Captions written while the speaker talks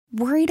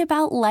Worried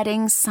about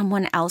letting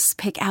someone else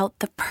pick out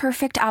the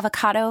perfect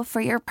avocado for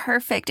your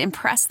perfect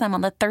impress them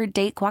on the third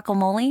date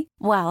guacamole?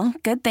 Well,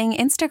 good thing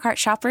Instacart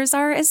shoppers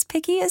are as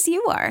picky as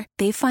you are.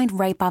 They find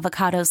ripe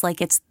avocados like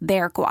it's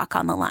their guac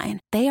on the line.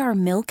 They are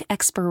milk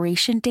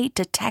expiration date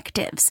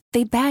detectives.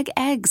 They bag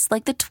eggs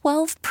like the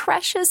 12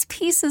 precious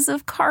pieces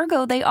of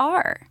cargo they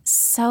are.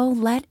 So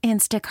let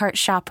Instacart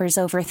shoppers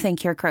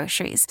overthink your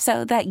groceries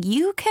so that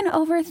you can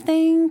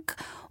overthink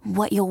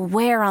what you'll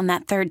wear on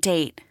that third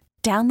date.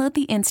 Download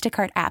the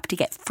Instacart app to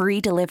get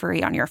free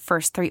delivery on your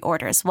first 3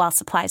 orders while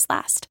supplies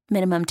last.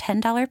 Minimum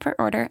 $10 per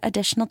order.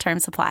 Additional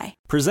terms apply.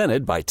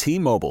 Presented by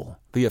T-Mobile,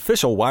 the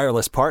official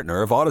wireless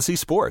partner of Odyssey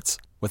Sports.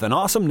 With an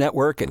awesome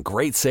network and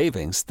great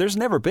savings, there's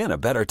never been a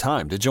better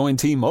time to join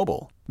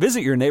T-Mobile. Visit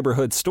your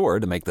neighborhood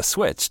store to make the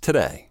switch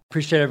today.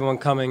 Appreciate everyone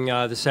coming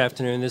this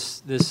afternoon.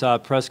 This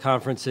press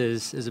conference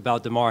is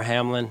about Damar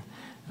Hamlin,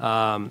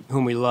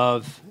 whom we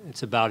love.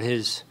 It's about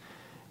his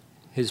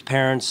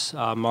parents,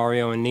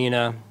 Mario and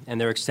Nina, and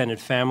their extended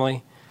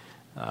family.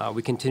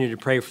 We continue to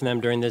pray for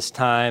them during this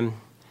time,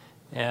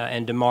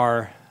 and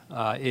Damar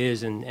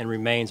is and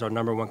remains our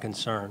number one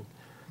concern.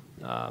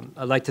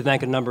 I'd like to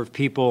thank a number of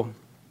people.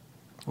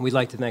 We'd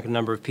like to thank a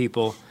number of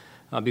people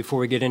before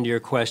we get into your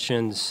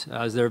questions,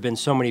 as there have been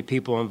so many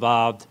people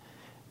involved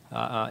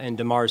in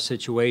Damar's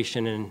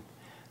situation, and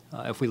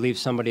if we leave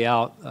somebody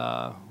out,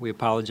 we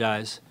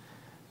apologize.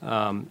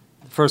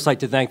 First, I'd like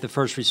to thank the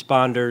first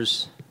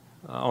responders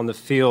on the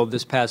field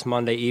this past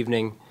Monday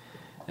evening,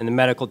 and the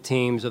medical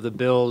teams of the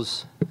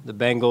Bills, the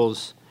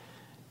Bengals,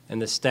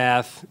 and the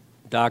staff,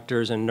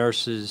 doctors and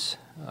nurses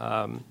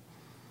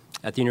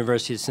at the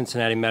University of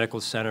Cincinnati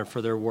Medical Center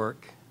for their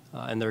work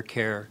and their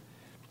care.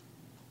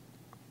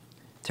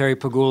 Terry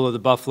Pegula, the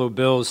Buffalo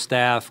Bills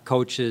staff,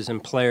 coaches,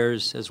 and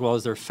players, as well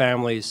as their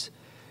families,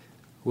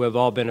 who have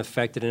all been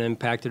affected and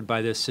impacted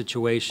by this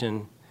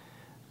situation.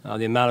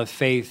 The amount of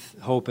faith,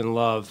 hope, and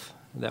love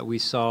that we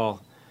saw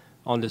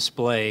on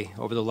display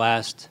over the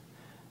last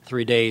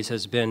 3 days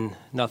has been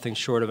nothing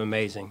short of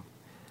amazing.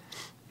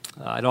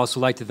 I'd also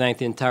like to thank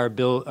the entire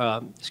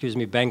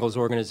Bengals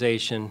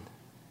organization,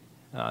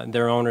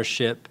 their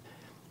ownership,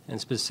 and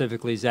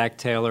specifically Zach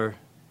Taylor,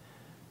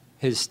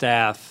 his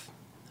staff,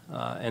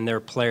 and their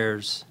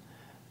players,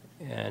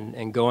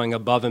 and going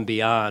above and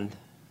beyond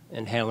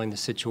and handling the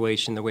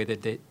situation the way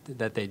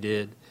that they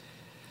did.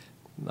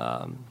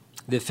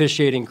 The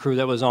officiating crew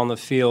that was on the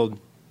field,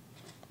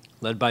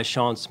 led by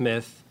Sean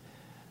Smith,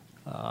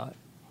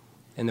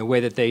 and the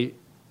way that they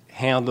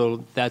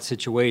handled that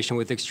situation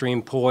with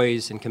extreme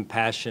poise and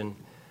compassion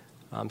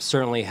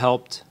certainly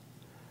helped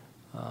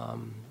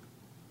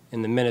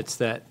in the minutes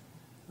that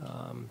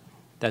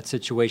that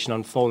situation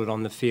unfolded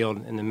on the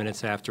field in the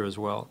minutes after as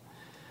well.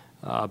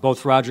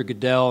 Both Roger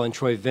Goodell and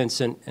Troy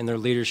Vincent and their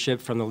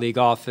leadership from the league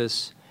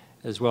office,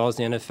 as well as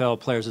the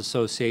NFL Players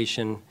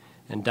Association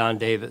and Don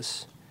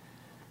Davis.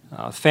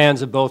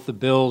 Fans of both the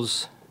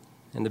Bills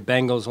and the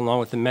Bengals, along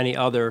with the many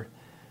other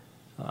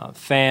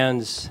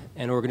fans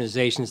and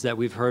organizations that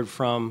we've heard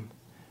from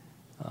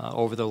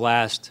over the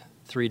last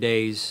 3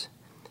 days.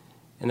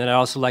 And then I'd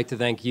also like to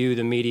thank you,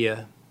 the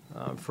media,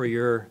 for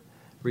your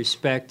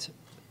respect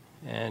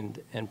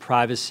and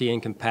privacy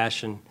and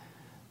compassion,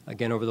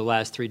 again, over the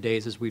last 3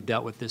 days as we've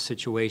dealt with this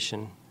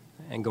situation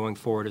and going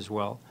forward as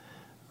well.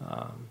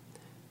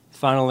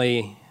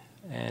 Finally,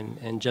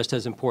 and just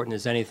as important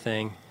as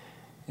anything,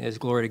 is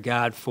glory to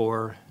God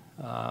for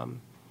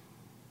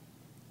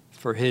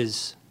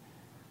his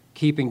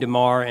keeping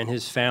Damar and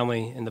his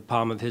family in the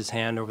palm of his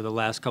hand over the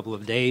last couple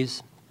of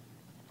days,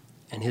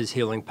 and his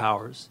healing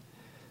powers.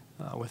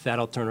 With that,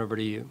 I'll turn it over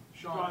to you.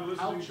 Sean,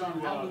 listening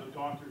to the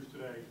doctors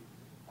today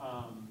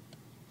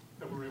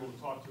that we were able to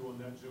talk to on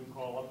that Zoom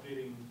call,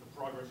 updating the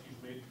progress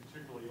he's made,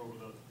 particularly over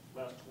the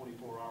last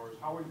 24 hours,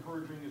 how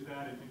encouraging is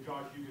that? And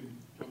Josh, you can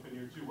jump in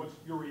here too. What's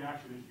your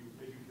reaction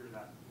as you hear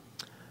that?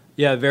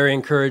 Yeah, very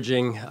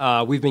encouraging.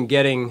 We've been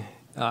getting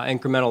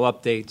incremental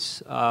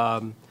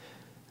updates.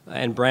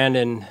 And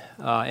Brandon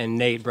and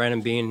Nate,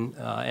 Brandon being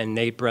and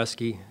Nate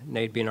Bresky,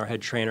 Nate being our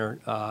head trainer,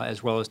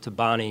 as well as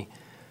Tabani.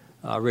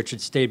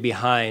 Richard stayed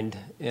behind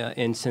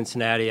in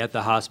Cincinnati at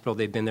the hospital.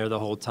 They've been there the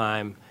whole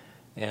time.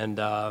 And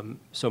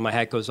so my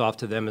hat goes off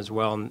to them as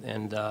well.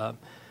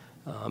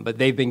 But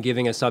they've been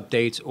giving us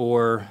updates,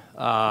 or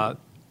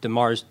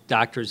Damar's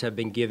doctors have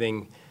been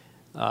giving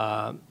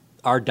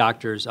our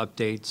doctors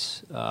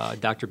updates,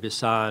 Dr.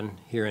 Bisson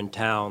here in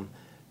town.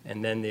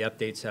 And then the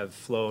updates have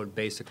flowed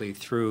basically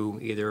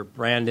through either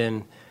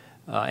Brandon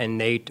and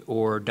Nate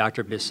or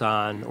Dr.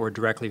 Bisson or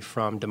directly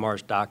from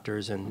Damar's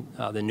doctors. And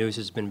the news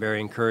has been very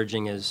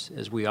encouraging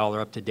as we all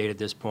are up to date at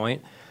this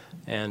point,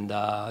 and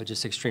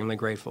just extremely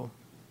grateful.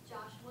 Josh,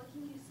 what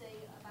can you say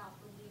about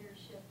the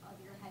leadership of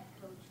your head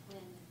coach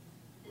when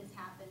this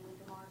happened, when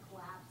Damar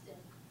collapsed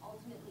and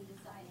ultimately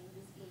deciding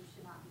this game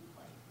should not be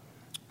played?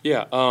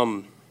 Yeah,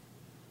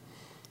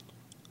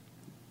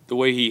 the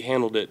way he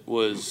handled it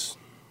was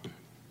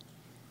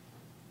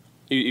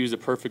he was a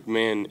perfect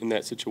man in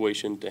that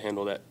situation to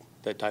handle that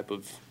type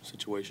of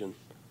situation.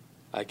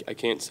 I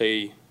can't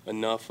say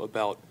enough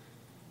about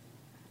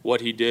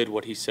what he did,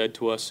 what he said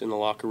to us in the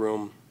locker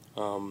room.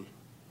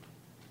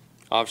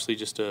 Obviously,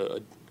 just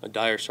a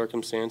dire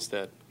circumstance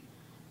that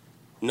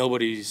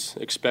nobody's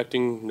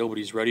expecting,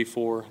 nobody's ready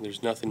for.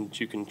 There's nothing that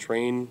you can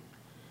train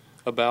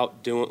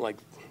about doing. Like,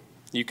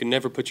 you can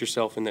never put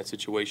yourself in that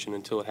situation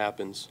until it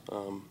happens.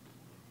 And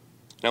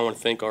I want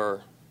to thank I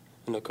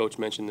know Coach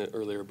mentioned it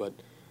earlier, but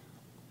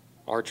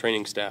our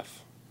training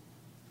staff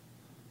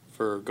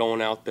for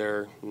going out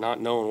there,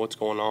 not knowing what's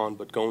going on,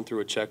 but going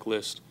through a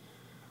checklist,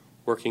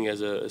 working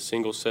as a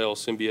single-cell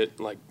symbiote,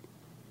 like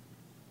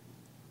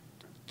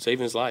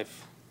saving his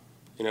life,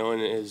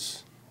 and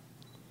is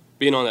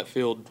being on that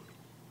field.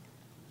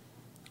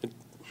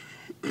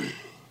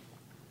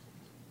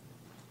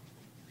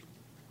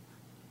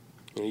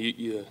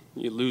 You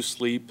lose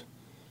sleep,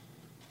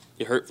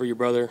 you hurt for your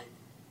brother,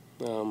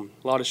 a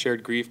lot of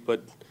shared grief,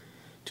 but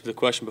to the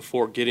question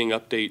before, getting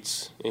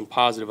updates and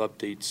positive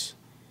updates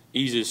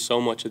eases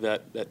so much of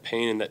that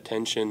pain and that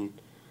tension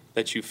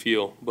that you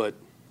feel, but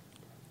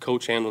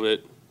Coach handled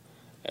it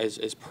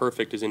as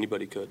perfect as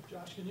anybody could.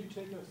 Josh, can you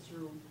take us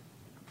through,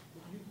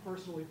 you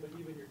personally, but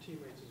even your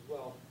teammates as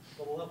well,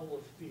 the level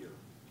of fear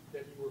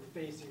that you were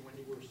facing when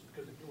you were,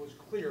 because it was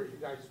clear you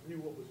guys knew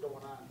what was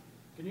going on.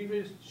 Can you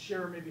just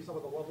share maybe some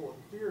of the level of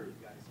fear you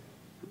guys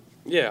had?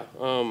 Yeah,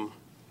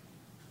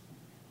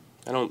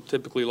 I don't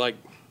typically like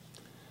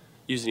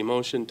using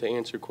emotion to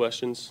answer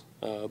questions,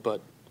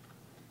 but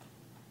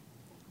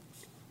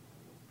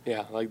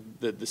yeah, like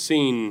the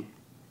scene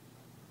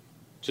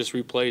just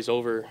replays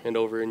over and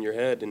over in your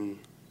head, and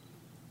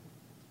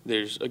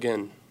there's,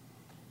 again,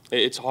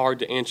 it's hard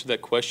to answer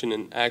that question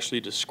and actually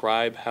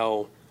describe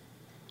how,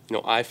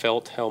 I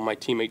felt, how my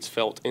teammates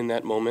felt in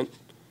that moment.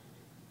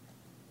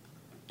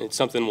 It's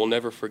something we'll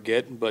never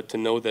forget, but to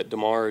know that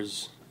DeMar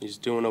is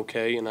doing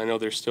okay, and I know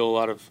there's still a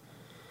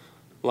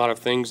lot of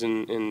things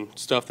and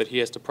stuff that he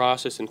has to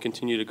process and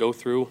continue to go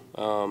through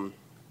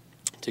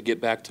to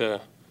get back to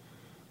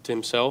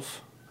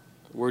himself.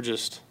 We're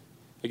just,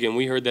 again,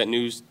 we heard that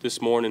news this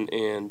morning,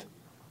 and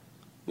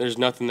there's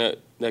nothing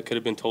that could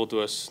have been told to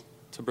us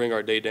to bring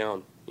our day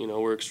down.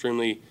 We're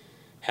extremely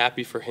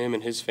happy for him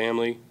and his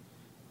family.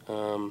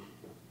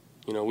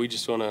 We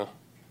just want to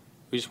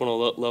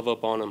love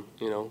up on him.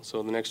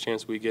 So the next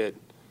chance we get,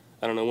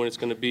 I don't know when it's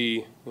going to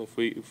be.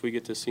 If we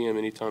get to see him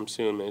anytime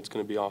soon, man, it's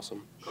going to be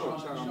awesome.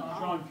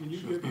 Sean, can you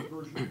give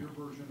your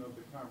version of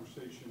the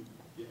conversation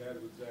you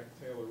had with Zach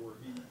Taylor, where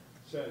he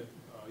said,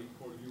 he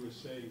quoted you as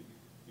saying,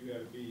 you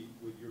had to be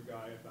with your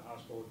guy at the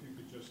hospital. If you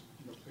could just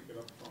pick it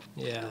up from.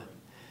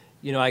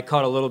 Yeah, I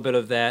caught a little bit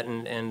of that,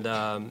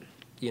 and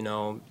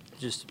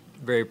just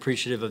very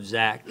appreciative of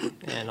Zach.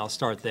 And I'll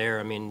start there.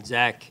 I mean,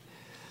 Zach,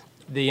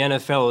 the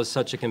NFL is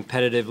such a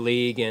competitive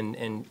league,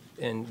 and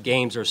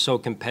games are so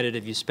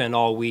competitive. You spend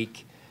all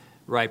week,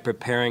 right,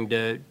 preparing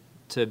to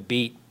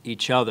beat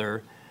each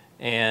other,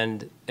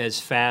 and as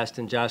fast,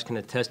 and Josh can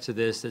attest to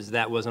this, as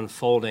that was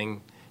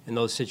unfolding in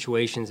those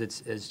situations, it's,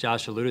 as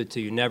Josh alluded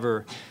to,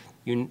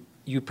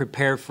 you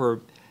prepare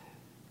for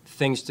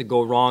things to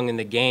go wrong in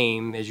the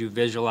game as you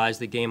visualize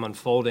the game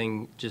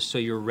unfolding, just so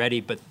you're ready,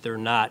 but they're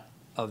not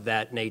of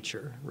that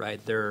nature,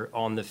 right? They're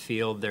on the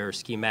field, they're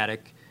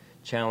schematic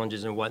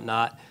challenges and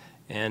whatnot,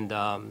 and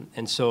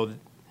so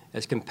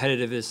as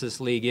competitive as this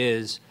league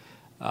is,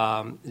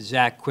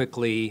 Zach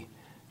quickly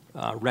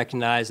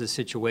recognized the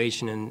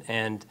situation,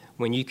 and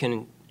when you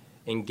can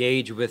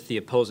engage with the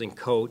opposing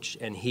coach,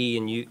 and he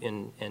and you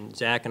and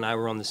Zach and I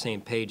were on the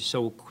same page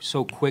so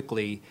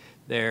quickly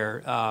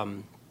there.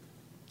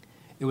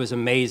 It was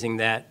amazing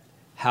that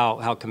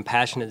how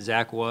compassionate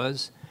Zach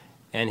was,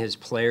 and his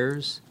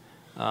players.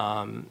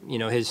 I'm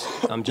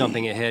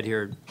jumping ahead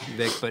here,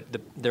 Vic, but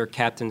their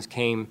captains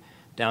came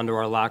down to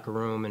our locker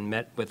room and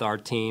met with our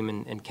team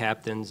and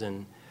captains,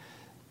 and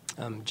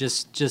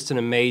just an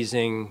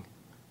amazing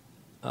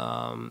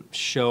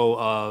show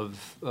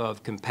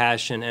of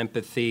compassion,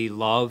 empathy,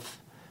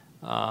 love,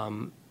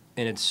 and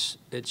it's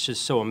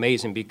just so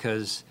amazing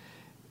because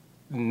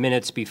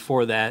minutes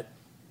before that,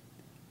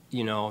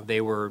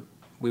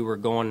 we were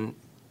going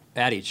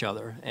at each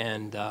other,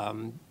 and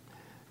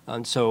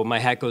so my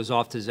hat goes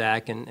off to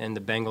Zach and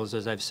the Bengals,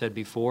 as I've said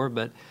before,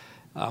 but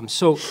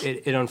so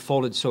it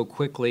unfolded so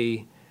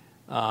quickly,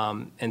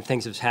 and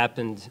things have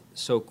happened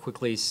so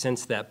quickly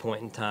since that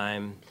point in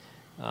time,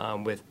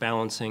 with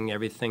balancing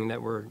everything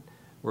that we're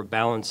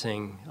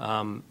balancing.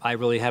 I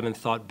really haven't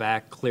thought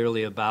back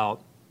clearly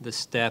about the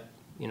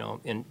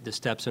the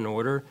steps in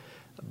order,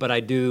 but I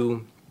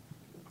do,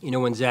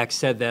 when Zach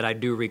said that, I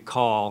do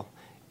recall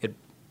it.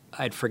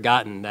 I'd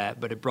forgotten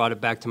that, but it brought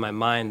it back to my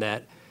mind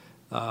that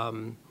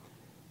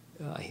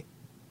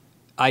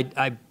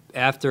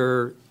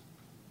after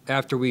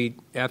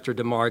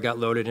DeMar got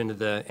loaded into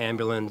the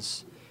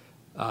ambulance,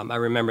 I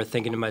remember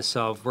thinking to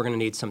myself, we're going to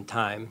need some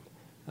time,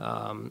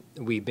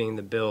 we being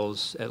the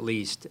Bills at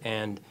least,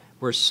 and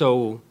we're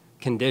so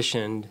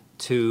conditioned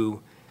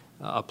to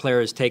a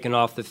player is taken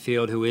off the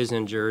field who is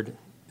injured,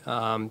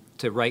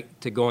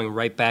 to going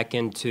right back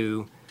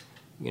into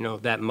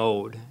that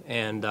mode,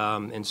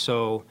 and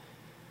so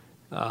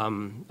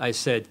I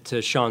said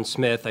to Sean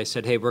Smith, I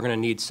said, hey, we're going to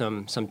need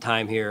some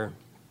time here.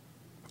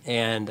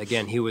 And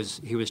again, he was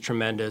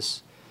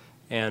tremendous.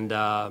 And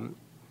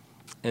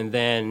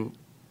then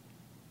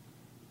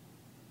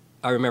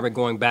I remember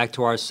going back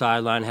to our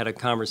sideline, had a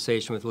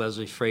conversation with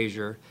Leslie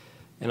Frazier,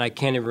 and I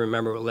can't even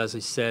remember what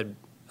Leslie said,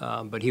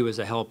 but he was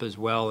a help as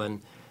well.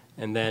 And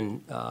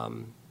then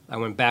I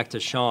went back to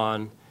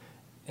Sean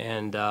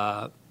and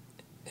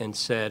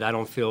said, I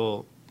don't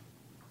feel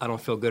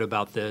good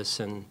about this,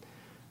 and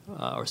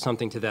or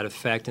something to that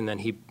effect. And then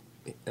he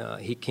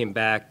came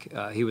back.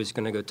 He was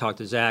going to go talk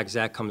to Zach.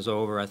 Zach comes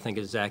over. I think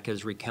Zach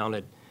has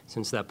recounted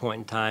since that point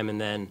in time,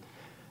 and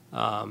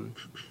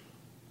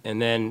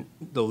then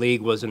the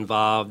league was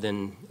involved,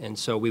 and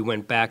so we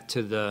went back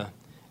to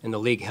and the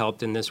league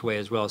helped in this way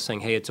as well, saying,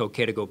 hey, it's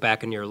okay to go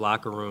back into your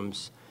locker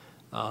rooms.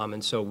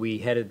 And so we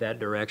headed that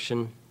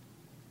direction.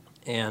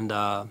 And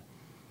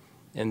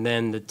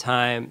then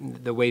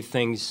the way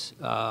things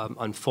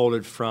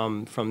unfolded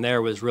from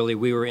there was really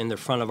we were in the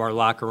front of our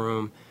locker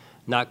room,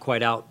 not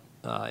quite out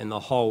in the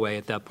hallway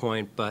at that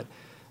point, but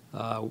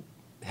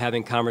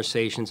having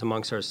conversations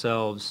amongst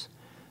ourselves.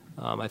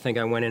 I think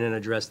I went in and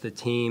addressed the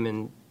team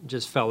and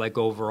just felt like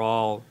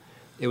overall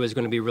it was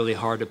going to be really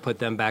hard to put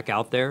them back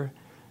out there,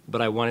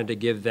 but I wanted to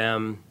give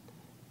them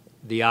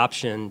the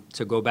option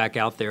to go back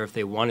out there if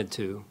they wanted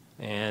to.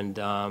 And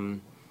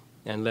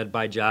led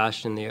by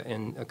Josh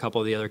and a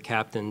couple of the other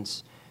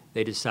captains,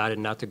 they decided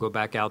not to go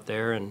back out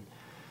there. And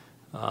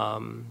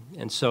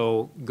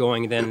so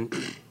going then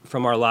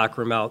from our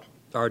locker room out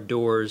our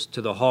doors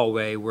to the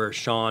hallway where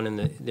Sean and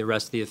the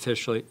rest of the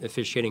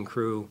officiating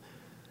crew,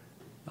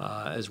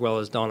 as well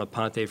as Don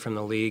Aponte from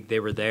the league, they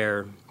were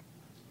there,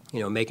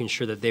 making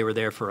sure that they were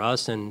there for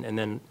us.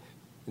 And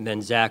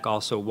then Zach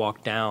also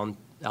walked down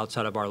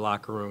outside of our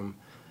locker room.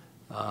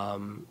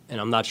 And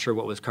I'm not sure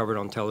what was covered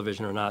on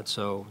television or not.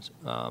 So,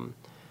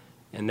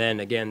 and then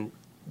again,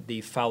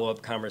 the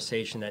follow-up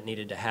conversation that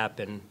needed to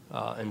happen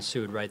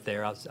ensued right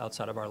there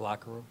outside of our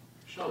locker room.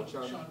 Sean,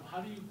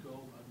 how do you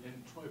go, and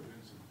Troy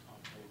Vincent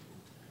talked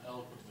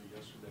eloquently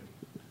yesterday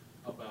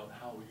about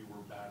how you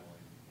were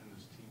battling and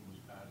this team was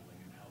battling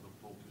and how the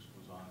focus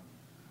was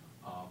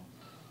on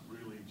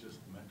really just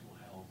mental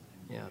health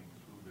and getting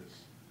through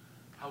this.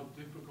 How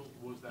difficult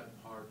was that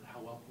part?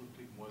 How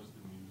uplifting was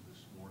the news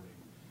this morning?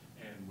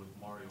 And with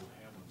Mario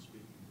Hamlin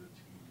speaking to the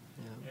team.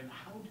 Yeah. And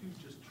how do you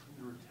just turn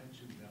your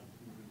attention now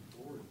moving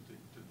forward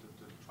to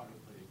try to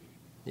play a game?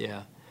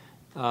 Yeah.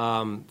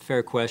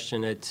 Fair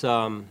question. It's,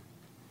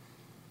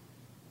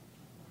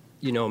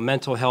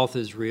 mental health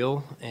is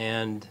real.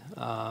 And,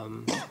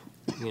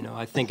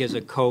 I think as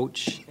a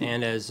coach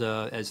and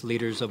as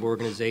leaders of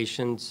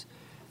organizations,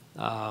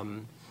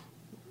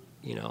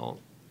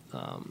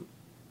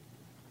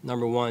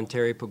 number one,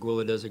 Terry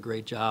Pegula does a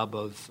great job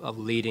of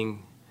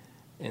leading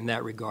in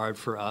that regard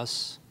for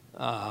us.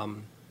 But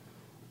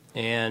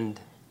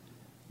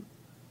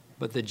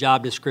the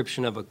job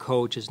description of a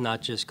coach is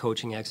not just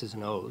coaching X's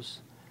and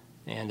O's.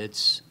 And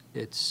it's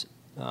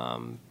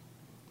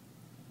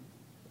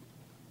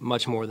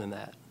much more than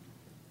that.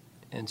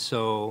 And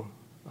so,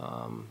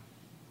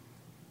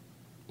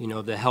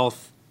 the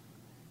health,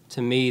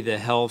 to me, the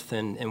health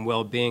and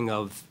well-being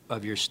of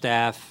your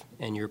staff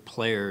and your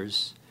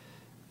players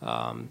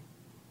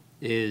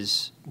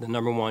is the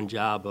number one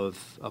job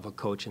of a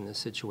coach in this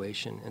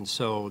situation. And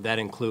so that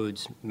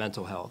includes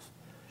mental health.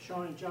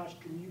 Sean and Josh,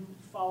 can you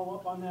follow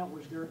up on that?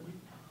 Was there,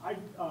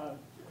 the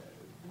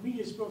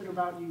media has spoken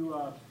about you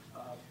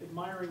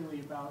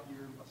admiringly about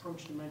your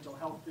approach to mental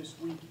health this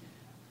week.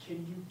 Can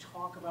you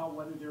talk about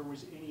whether there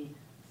was any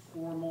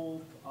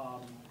formal,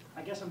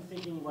 I guess I'm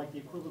thinking like the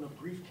equivalent of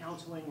brief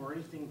counseling or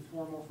anything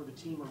formal for the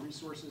team or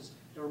resources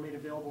that were made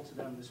available to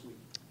them this week?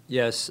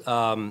 Yes.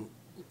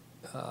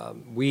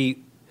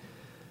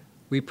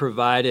 We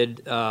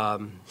provided,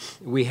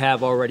 we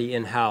have already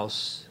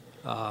in-house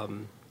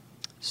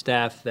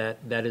staff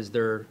that is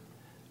their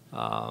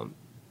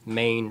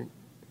main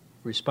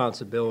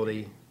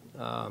responsibility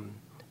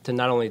to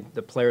not only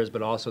the players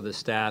but also the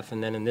staff.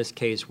 And then in this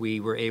case, we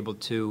were able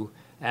to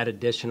add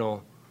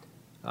additional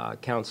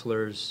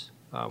counselors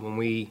when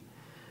we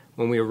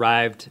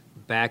arrived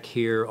back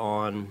here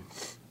on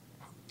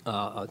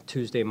a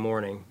Tuesday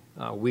morning.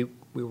 We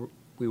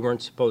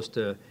weren't supposed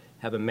to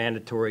have a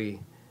mandatory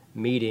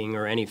meeting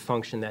or any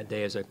function that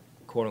day as a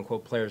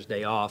quote-unquote player's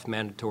day off,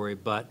 mandatory,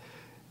 but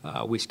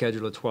we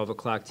scheduled a 12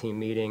 o'clock team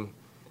meeting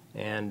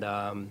and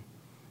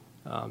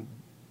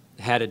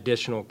had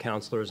additional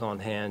counselors on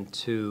hand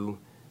to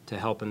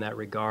help in that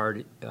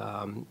regard,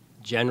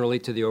 generally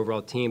to the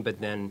overall team, but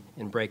then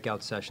in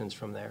breakout sessions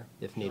from there,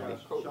 if need be.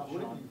 Coach,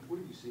 what have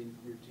you seen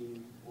from your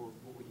team, or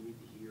what would you need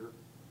to hear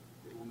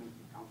that will make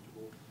you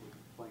comfortable with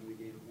playing the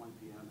game at 1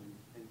 p.m.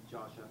 and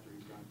Josh, after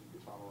he's done, you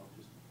can follow up,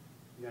 just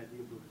the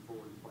idea of moving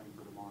forward and playing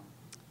for DeMar?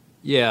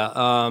 Yeah,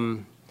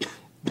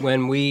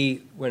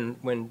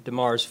 when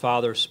DeMar's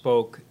father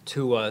spoke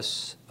to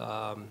us,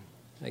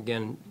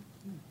 again,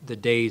 the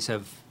days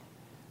have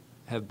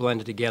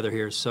blended together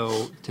here.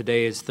 So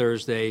today is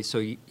Thursday.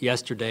 So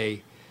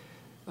yesterday,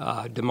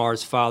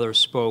 DeMar's father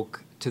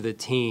spoke to the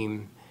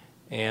team,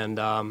 and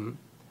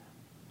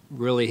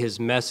really his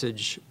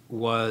message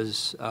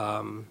was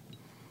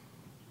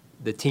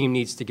the team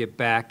needs to get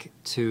back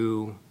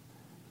to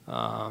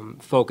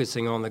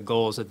focusing on the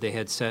goals that they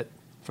had set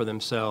for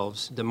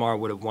themselves. DeMar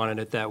would have wanted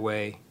it that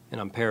way, and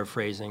I'm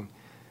paraphrasing.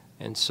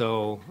 And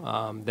so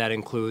that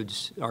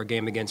includes our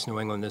game against New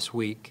England this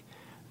week.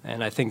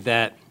 And I think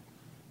that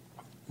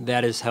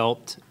has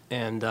helped.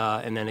 And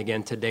then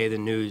again today, the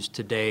news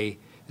today,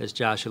 as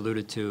Josh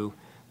alluded to,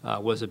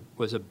 was a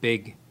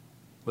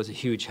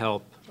huge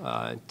help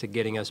to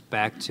getting us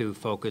back to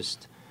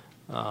focused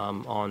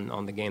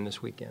on the game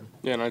this weekend.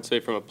 Yeah, and I'd say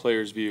from a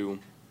player's view,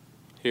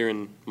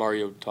 hearing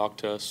Mario talk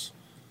to us,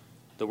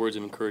 the words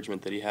of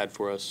encouragement that he had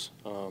for us,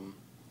 and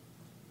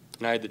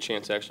I had the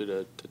chance actually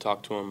to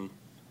talk to him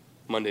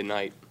Monday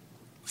night,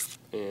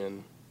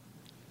 and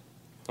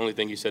the only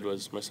thing he said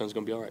was, my son's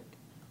going to be all right.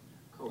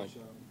 Coach,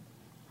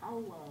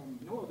 how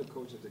no other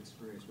coach has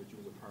experienced what you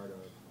was a part of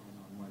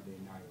on Monday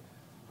night.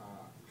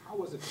 How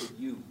was it for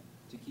you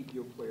to keep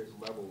your players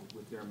level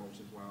with their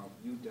emotions while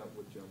you dealt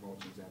with your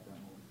emotions at that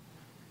moment?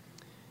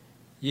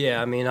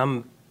 Yeah, I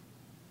mean,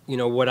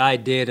 what I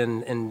did,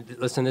 and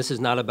listen, this is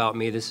not about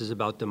me, this is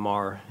about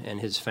DeMar and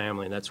his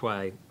family, and that's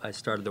why I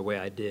started the way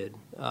I did.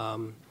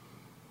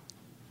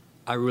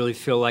 I really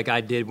feel like I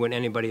did what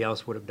anybody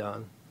else would have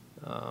done.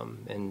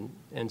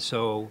 And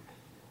so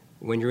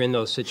when you're in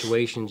those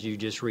situations, you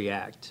just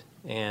react.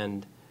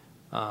 And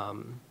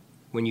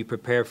when you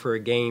prepare for a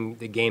game,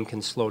 the game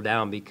can slow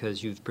down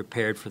because you've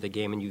prepared for the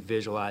game and you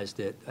visualized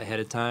it ahead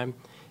of time.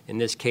 In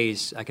this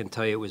case, I can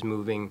tell you it was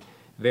moving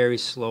very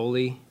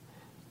slowly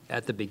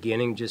at the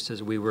beginning, just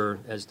as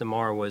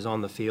DeMar was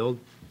on the field.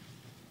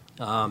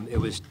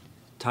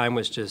 Time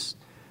was just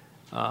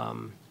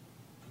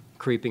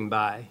creeping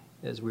by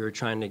as we were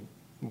trying to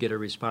get a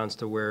response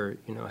to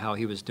how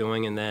he was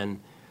doing. And then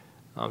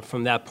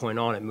from that point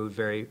on, it moved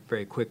very,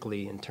 very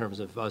quickly in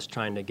terms of us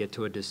trying to get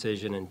to a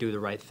decision and do the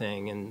right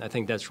thing. And I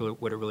think that's really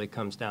what it really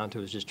comes down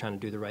to, is just trying to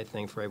do the right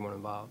thing for everyone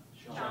involved.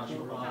 Josh, what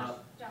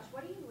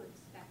do you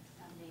expect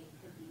Sunday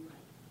to be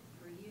like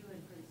for you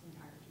and for this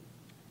entire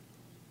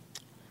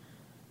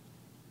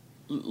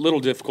team? Little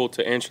difficult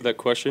to answer that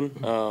question.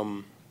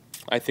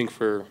 I think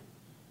for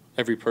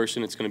every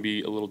person, it's going to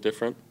be a little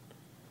different.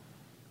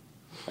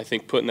 I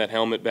think putting that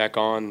helmet back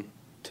on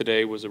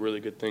today was a really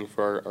good thing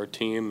for our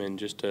team, and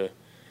just to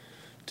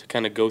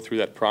kind of go through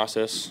that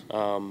process.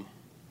 But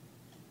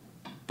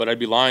I'd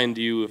be lying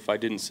to you if I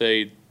didn't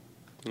say,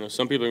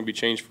 some people are going to be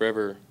changed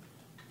forever,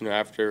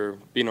 after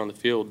being on the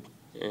field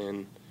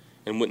and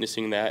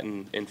witnessing that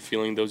and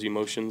feeling those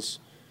emotions.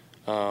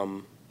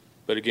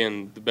 But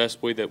again, the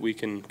best way that we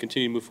can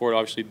continue to move forward,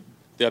 obviously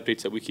the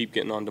updates that we keep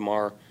getting on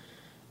DeMar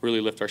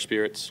really lift our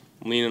spirits,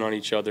 leaning on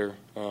each other,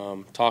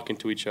 talking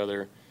to each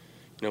other.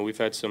 We've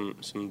had some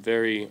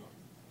very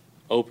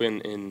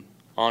open and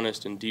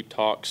honest and deep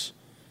talks,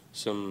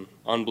 some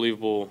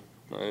unbelievable,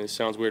 it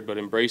sounds weird, but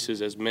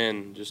embraces as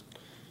men, just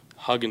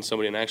hugging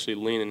somebody and actually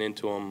leaning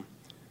into them.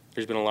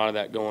 There's been a lot of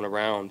that going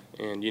around,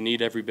 and you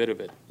need every bit of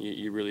it.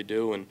 You really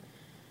do. And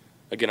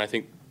again, I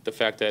think the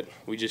fact that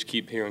we just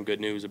keep hearing good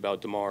news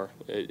about DeMar,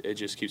 it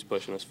just keeps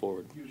pushing us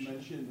forward. You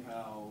mentioned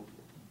how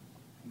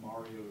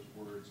Mario's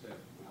words have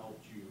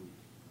helped you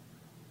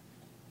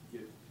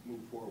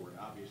move forward.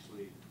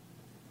 Obviously,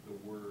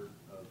 the word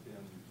of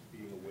him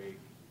being awake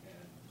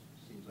and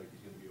seems like he's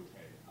going to be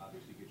okay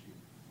obviously gets you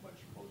much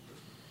closer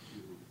to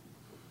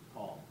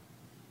calm.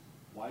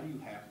 Why do you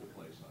have to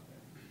play Sunday?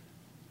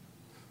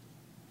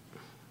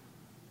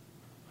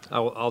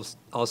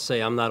 I'll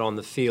say I'm not on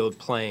the field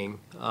playing,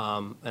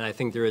 and I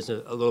think there is a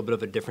little bit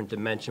of a different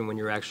dimension when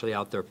you're actually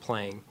out there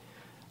playing,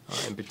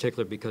 in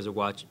particular because of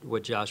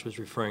what Josh was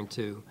referring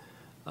to.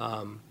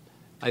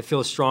 I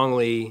feel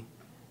strongly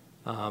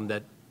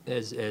that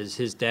as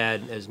his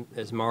dad,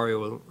 as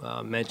Mario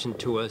mentioned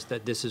to us,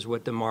 that this is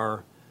what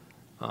DeMar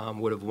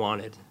would have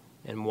wanted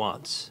and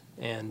wants,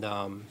 and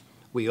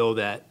we owe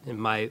that.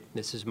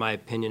 This is my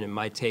opinion and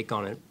my take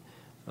on it.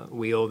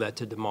 We owe that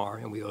to DeMar,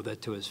 and we owe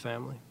that to his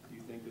family. Do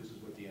you think this is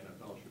what the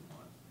NFL should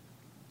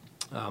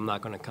want? I'm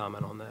not going to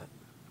comment on that.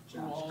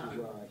 Josh,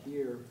 to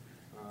hear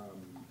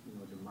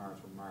DeMar's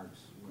remarks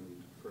when he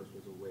first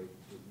was awake,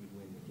 if you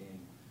win the game,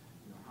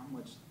 how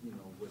much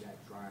would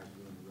that drive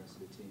you and the rest of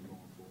the team going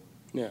forward?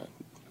 Yeah.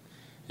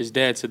 His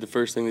dad said the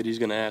first thing that he's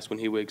going to ask when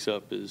he wakes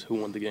up is who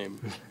won the game.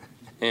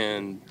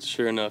 And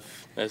sure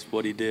enough, that's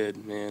what he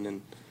did, man.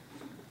 And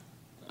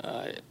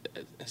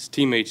as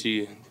teammates,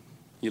 you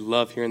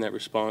love hearing that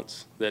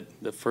response, that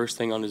the first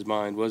thing on his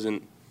mind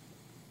wasn't,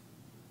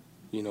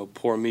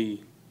 poor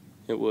me.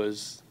 It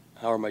was,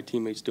 how are my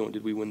teammates doing?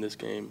 Did we win this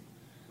game?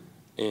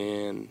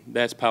 And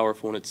that's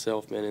powerful in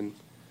itself, man. And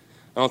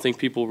I don't think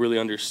people really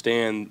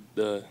understand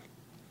the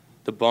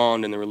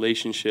bond and the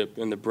relationship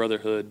and the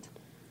brotherhood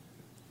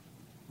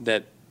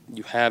that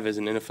you have as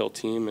an NFL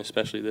team,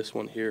 especially this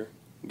one here.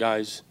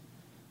 Guys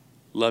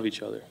love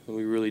each other, and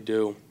we really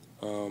do.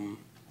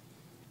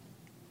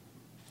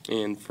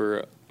 And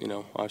for,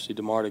 obviously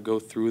DeMar to go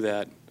through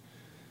that,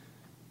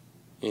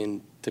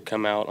 and to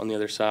come out on the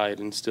other side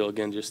and still,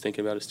 again, just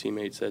thinking about his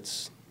teammates.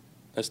 That's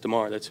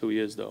DeMar. That's who he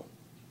is, though.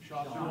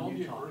 Sean, through all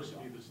the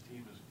adversity this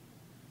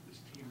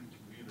team and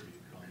community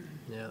have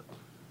come.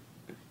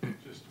 Yeah.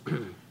 Just, do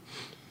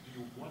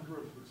you wonder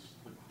if it's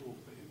the cruel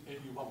thing, and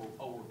you've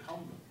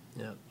overcome them?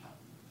 Yeah.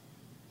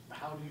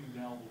 How do you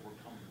now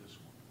overcome this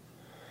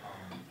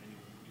one? And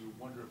you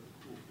wonder if the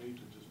cruel fate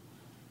is just,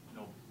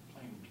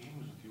 playing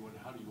games with you, and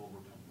how do you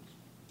overcome this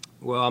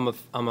one? Well,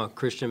 I'm a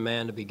Christian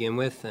man to begin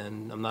with,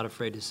 and I'm not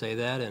afraid to say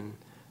that. And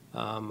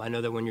I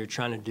know that when you're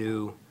trying to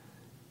do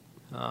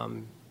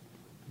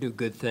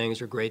good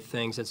things or great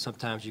things, that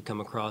sometimes you come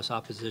across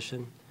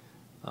opposition.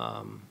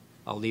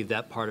 I'll leave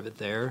that part of it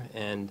there.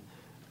 And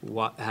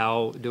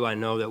how do I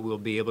know that we'll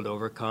be able to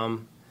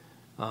overcome?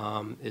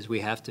 Is we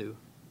have to,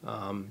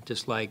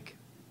 just like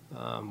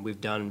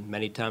we've done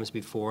many times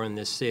before in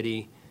this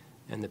city,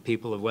 and the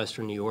people of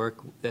Western New York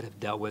that have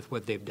dealt with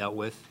what they've dealt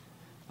with.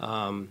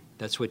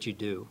 That's what you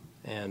do.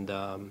 And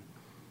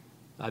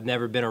I've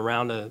never been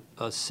around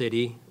a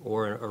city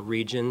or a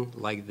region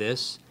like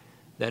this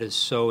that is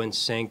so in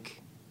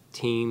sync,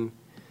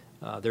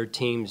 their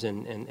teams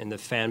and the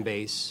fan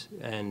base.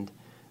 And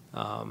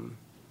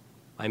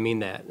I mean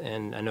that.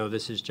 And I know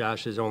this is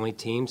Josh's only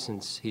team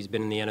since he's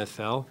been in the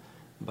NFL,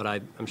 but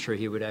I'm sure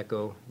he would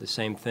echo the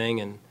same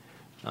thing. And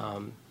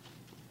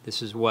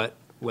this is what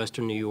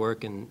Western New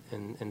York and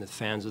the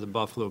fans of the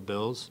Buffalo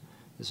Bills,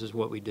 this is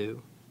what we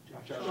do.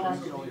 Josh,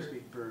 you can only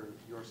speak for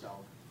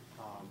yourself.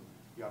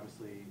 You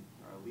obviously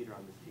are a leader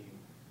on this team,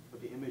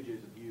 but the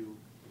images of you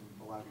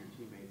and a lot of your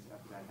teammates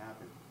after that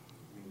happened,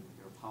 I mean,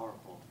 they're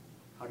powerful.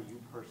 How do you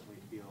personally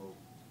feel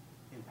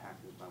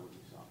impacted by what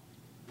you saw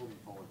moving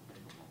forward in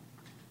football?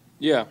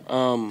 Yeah.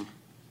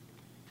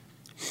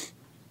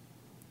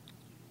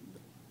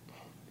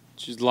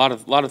 Just a lot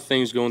of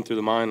things going through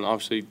the mind,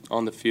 obviously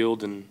on the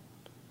field, and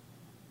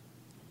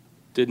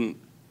didn't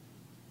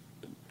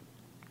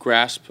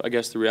grasp, I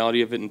guess, the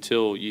reality of it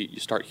until you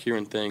start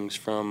hearing things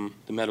from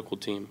the medical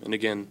team. And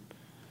again,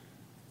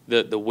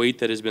 the weight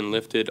that has been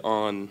lifted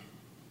on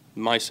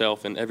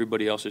myself and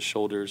everybody else's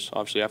shoulders,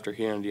 obviously after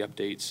hearing the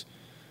updates.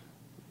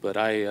 But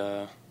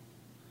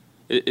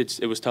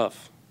it was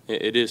tough.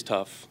 It is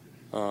tough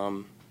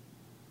to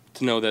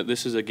know that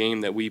this is a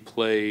game that we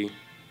play,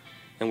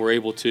 and we're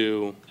able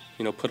to,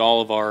 put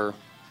all of our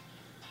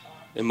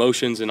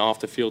emotions and off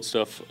the field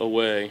stuff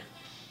away.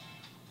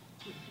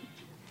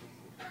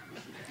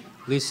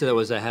 At least that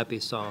was a happy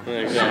song. Yeah,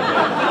 exactly.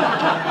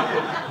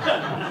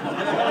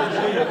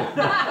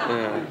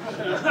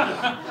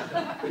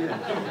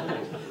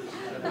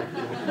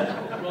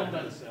 Well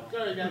done, Sal.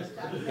 Sorry, guys.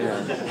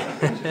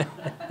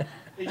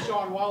 Hey,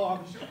 Sean,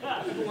 while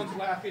everyone's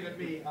laughing at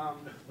me,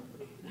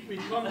 we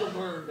come to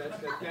learn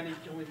that Denny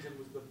Killington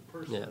was the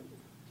person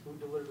who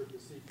delivered the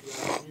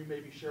CPR. Can you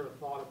maybe share a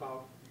thought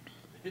about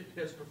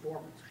his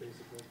performance,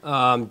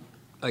 basically?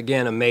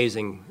 Again,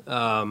 amazing.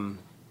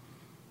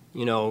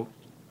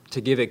 To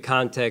give it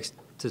context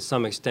to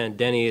some extent,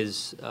 Denny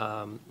is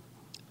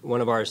one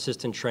of our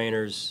assistant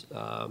trainers.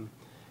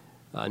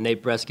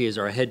 Nate Bresky is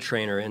our head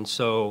trainer. And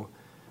so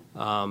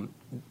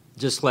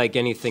just like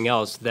anything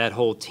else, that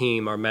whole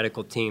team, our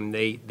medical team,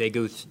 they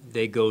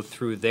go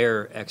through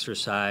their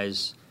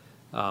exercise,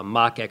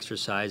 mock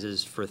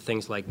exercises for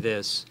things like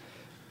this.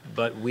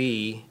 But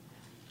we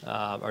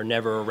are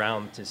never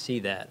around to see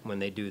that when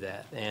they do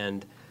that.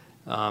 And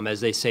as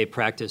they say,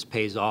 practice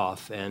pays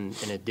off, and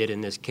it did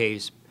in this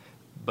case.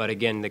 But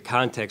again, the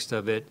context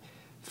of it,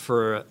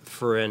 for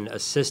an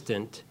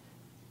assistant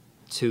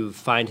to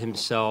find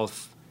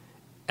himself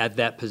at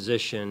that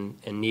position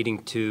and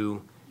needing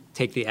to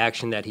take the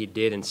action that he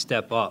did and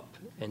step up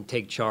and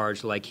take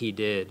charge like he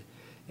did,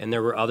 and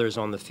there were others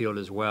on the field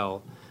as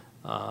well,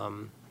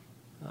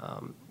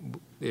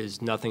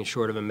 is nothing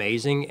short of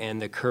amazing.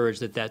 And the courage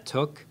that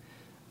took,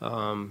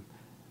 that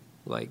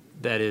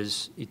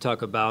is, you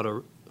talk about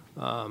a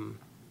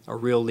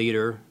real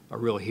leader, a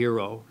real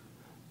hero,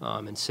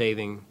 in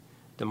saving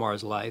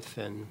DeMar's life,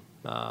 and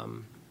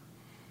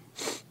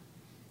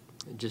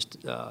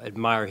just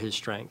admire his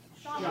strength.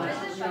 Sean, what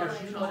has it been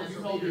like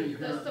to see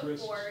the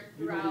support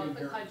throughout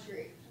the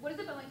country? What has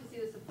it been like to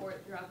see the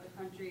support throughout the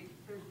country?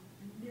 There's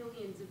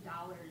millions of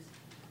dollars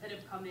that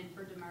have come in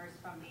for DeMar's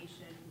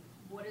Foundation.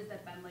 What has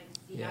that been like to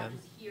see, not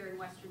just here in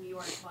Western New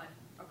York, but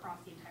across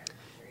the entire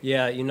country?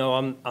 Yeah,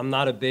 I'm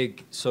not a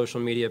big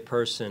social media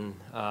person,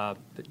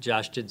 but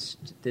Josh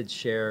did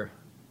share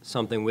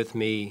something with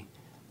me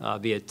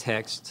via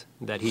text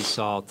that he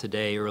saw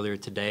earlier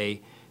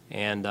today,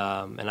 and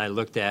I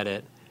looked at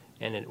it,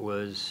 and it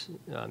was,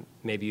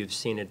 maybe you've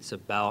seen it, it's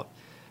about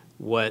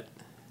what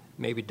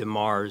maybe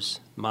DeMar's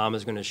mom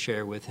is going to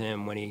share with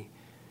him when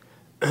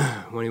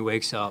he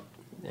wakes up.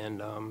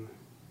 And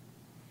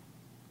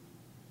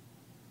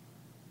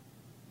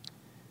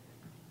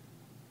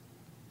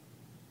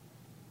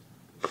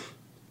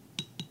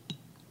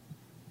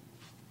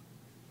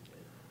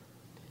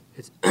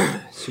it's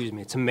excuse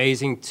me, it's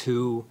amazing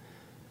to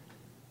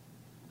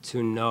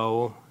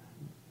know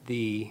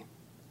the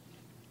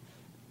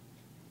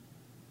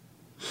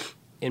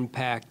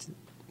impact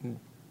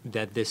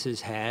that this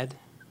has had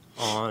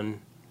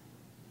on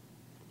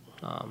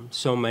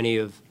so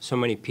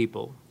many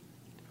people,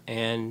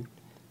 and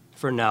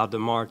for now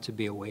DeMar to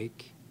be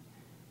awake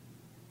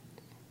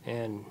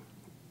and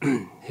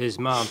his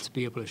mom to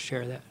be able to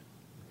share that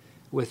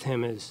with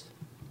him it's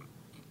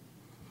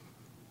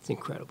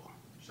incredible.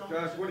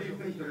 Josh, what do you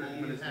think the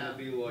moment is going to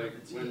be like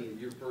when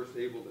you're first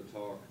able to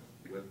talk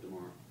with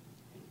DeMar?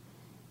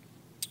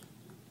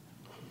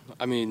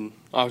 I mean,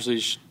 obviously,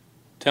 just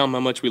tell him how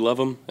much we love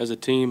him as a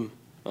team.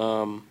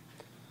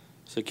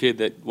 It's a kid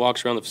that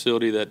walks around the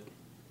facility that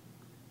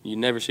you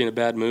never see in a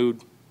bad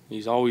mood.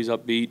 He's always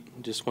upbeat,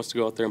 just wants to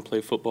go out there and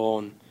play football.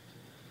 And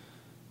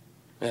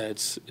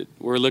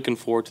we're looking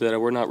forward to that.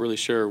 We're not really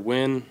sure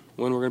when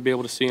we're going to be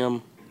able to see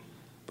him,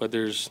 but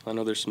I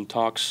know there's some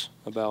talks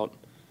about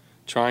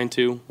trying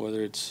to,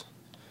 whether it's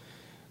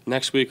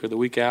next week or the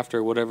week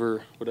after,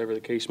 whatever the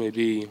case may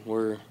be.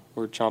 We're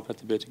chomping at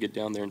the bit to get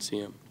down there and see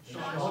him. You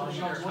have the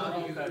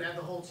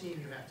whole team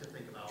you have to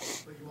think about,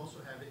 but you also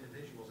have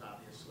individuals,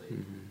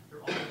 obviously.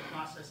 They're all going to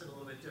process it a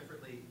little bit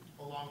differently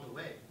along the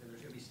way, and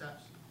there's going to be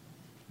steps.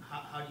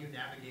 How do you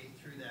navigate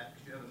through that?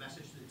 Because you have a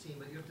message to the team,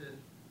 but you have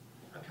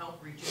to account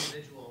for each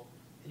individual,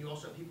 and you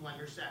also have people on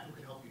your staff who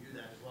can help you do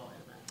that as well, I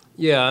imagine.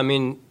 Yeah, I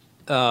mean,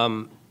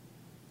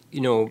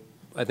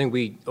 I think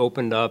we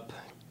opened up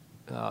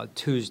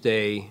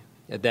Tuesday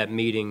at that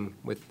meeting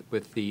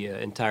with the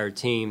entire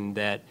team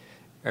that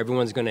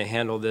everyone's going to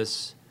handle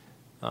this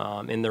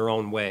in their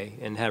own way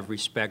and have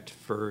respect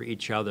for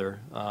each other.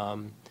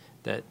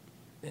 That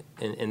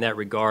in that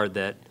regard,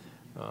 that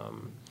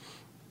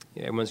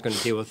everyone's going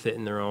to deal with it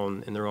in their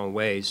own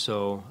way.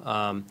 So,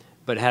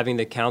 but having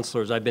the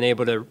counselors, I've been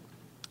able to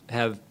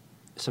have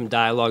some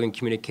dialogue and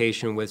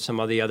communication with some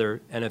of the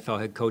other NFL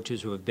head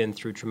coaches who have been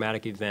through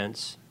traumatic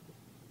events.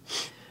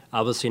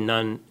 Obviously,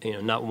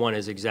 not one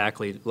is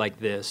exactly like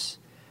this,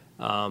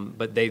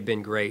 but they've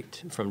been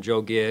great. From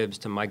Joe Gibbs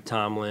to Mike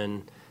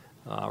Tomlin,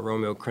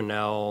 Romeo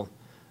Crennel.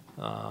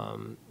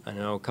 I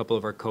know a couple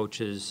of our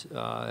coaches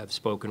have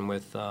spoken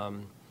with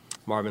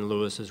Marvin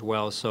Lewis as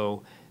well.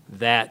 So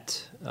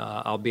that,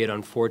 albeit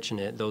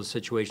unfortunate, those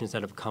situations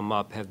that have come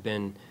up have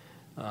been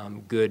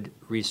good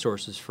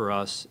resources for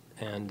us,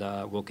 and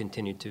will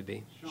continue to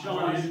be.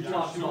 Sean, you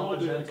talked about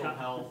the mental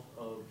health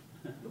of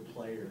the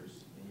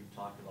players, and you've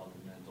talked about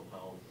the mental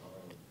health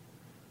of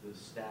the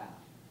staff.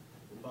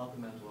 What about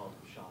the mental health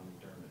of Sean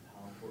McDermott?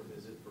 How important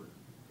is it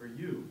for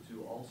you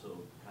to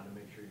also kind of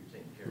make sure you're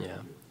taking care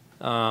of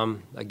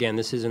you? Again,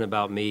 this isn't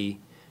about me.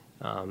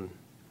 I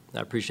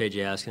appreciate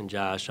you asking,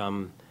 Josh.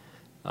 I'm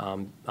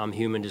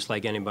human just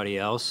like anybody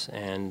else,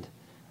 and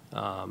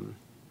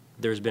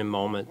there's been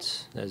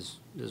moments,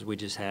 as we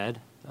just had,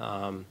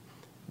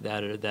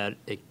 that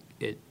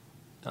it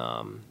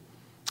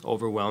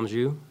overwhelms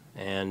you,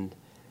 and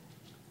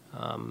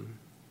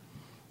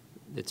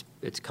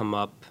it's come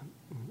up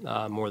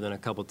more than a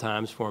couple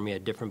times for me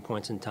at different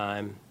points in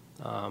time.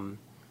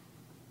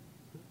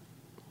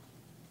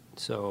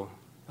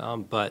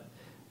 But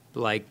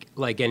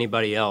like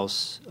anybody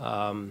else,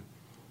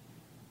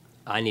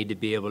 I need to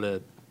be able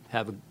to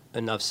have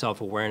enough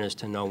self-awareness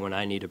to know when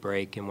I need a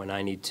break and when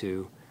I need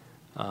to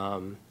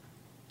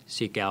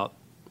seek out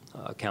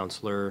a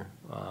counselor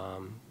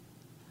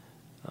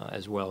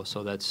as well.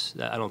 So I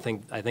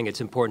think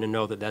it's important to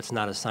know that that's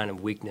not a sign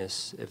of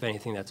weakness. If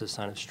anything, that's a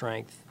sign of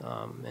strength,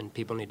 and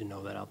people need to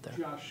know that out there.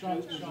 Josh,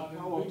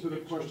 follow up to the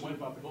question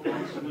about the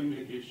counseling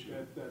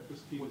that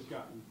this team has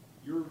gotten.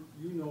 You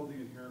know the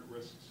inherent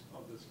risks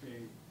of this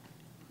game,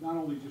 not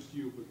only just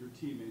you, but your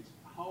teammates.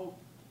 How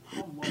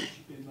much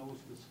in those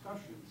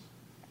discussions,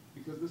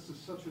 because this is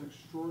such an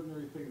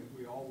extraordinary thing that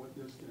we all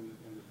witnessed, and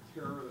the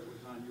terror that was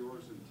on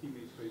yours and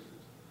teammates' faces,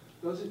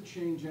 does it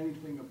change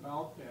anything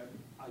about that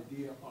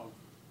idea of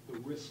the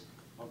risk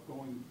of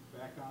going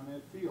back on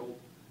that field,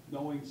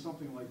 knowing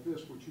something like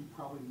this, which you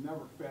probably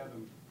never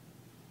fathomed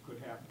could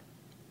happen?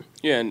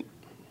 Yeah, and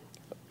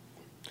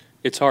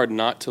it's hard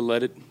not to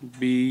let it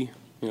be,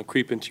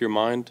 creep into your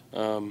mind.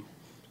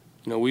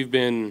 We've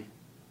been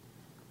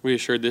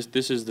reassured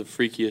this is the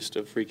freakiest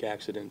of freak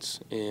accidents,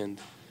 and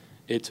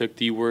it took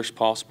the worst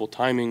possible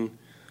timing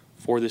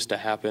for this to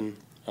happen.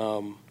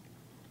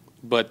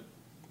 But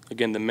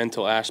again, the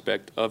mental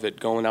aspect of it,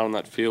 going out on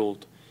that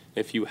field,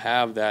 if you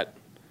have that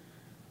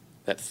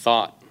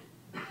thought,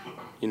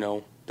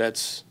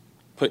 that's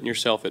putting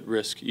yourself at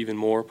risk even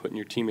more, putting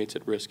your teammates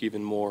at risk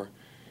even more.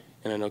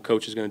 And I know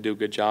Coach is going to do a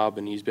good job,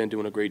 and he's been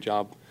doing a great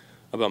job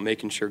about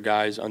making sure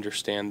guys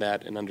understand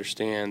that and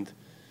understand,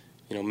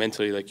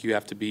 mentally, like, you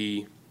have to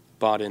be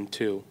bought in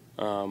too.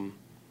 But,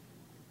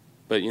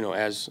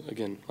 as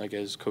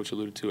Coach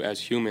alluded to, as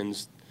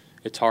humans,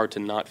 it's hard to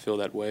not feel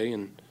that way.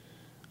 And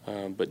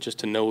but just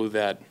to know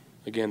that,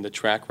 again, the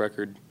track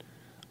record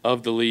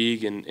of the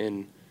league,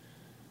 and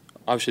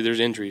obviously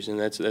there's injuries, and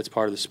that's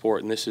part of the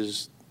sport. And this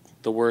is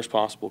the worst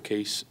possible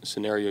case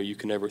scenario you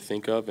can ever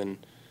think of.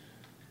 And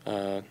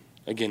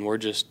again, we're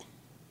just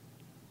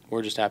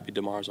happy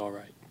DeMar's all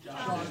right.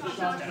 Josh, a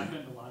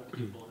lot of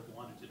people have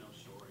wanted to know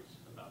stories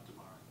about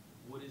DeMar.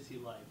 What is he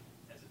like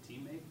as a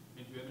teammate?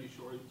 And do you have any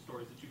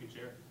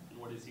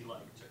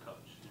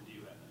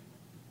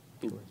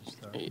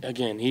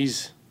again,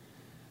 he's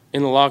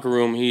in the locker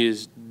room. He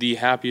is the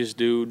happiest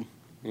dude.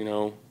 You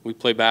know, we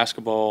play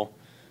basketball,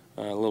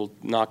 a little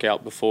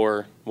knockout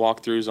before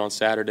walkthroughs on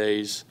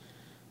Saturdays.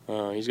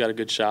 He's got a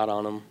good shot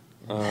on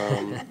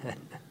him.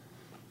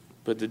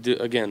 But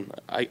again,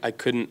 I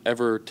couldn't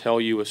ever tell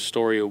you a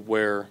story of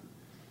where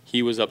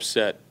he was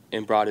upset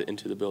and brought it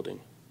into the building.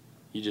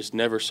 You just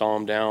never saw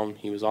him down.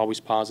 He was always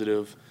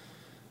positive.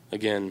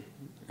 Again,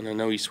 and I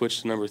know he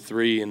switched to number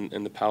 3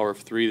 and the power of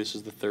 3. This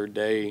is the 3rd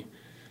day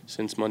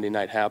since Monday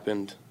night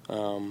happened.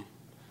 And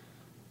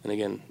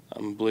again,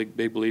 I'm a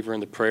big believer in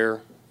the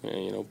prayer.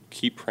 You know,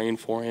 keep praying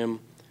for him.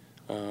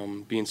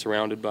 Being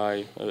surrounded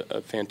by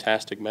a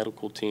fantastic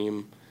medical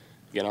team.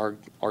 Again,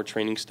 our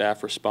training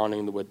staff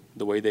responding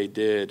the way they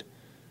did.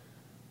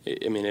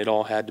 I mean, it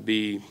all had to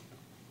be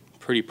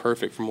pretty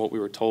perfect from what we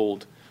were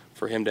told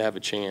for him to have a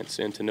chance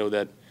and to know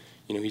that,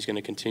 you know, he's going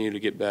to continue to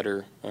get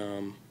better.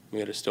 We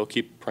got to still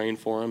keep praying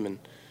for him, and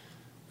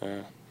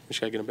we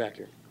just got to get him back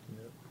here.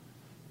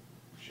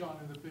 Sean,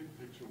 in the big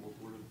picture, what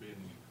would have been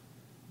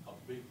a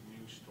big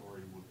news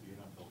story with the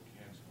NFL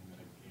canceling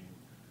that game,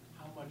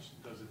 how much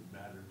does it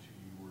matter to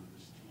you or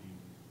this team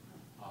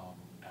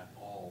at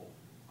all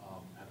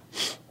at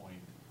this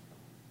point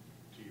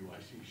to you? I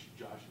see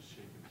Josh is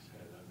shaking his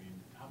head. I mean,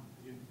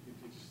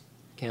 it's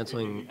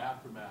canceling in the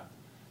aftermath.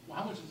 Well,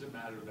 how much does it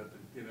matter that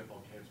the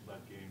NFL canceled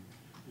that game?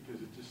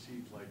 Because it just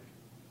seems like,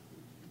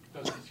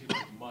 it doesn't seem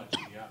like much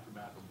in the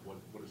aftermath of what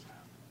has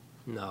happened.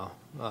 No.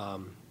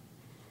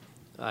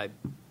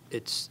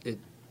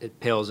 It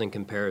pales in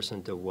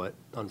comparison to what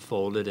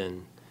unfolded,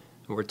 and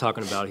we're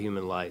talking about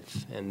human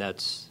life, and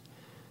that's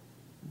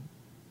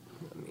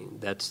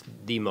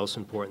the most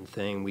important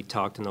thing. We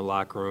talked in the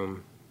locker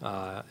room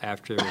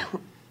after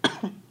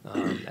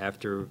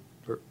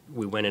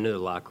we went into the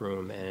locker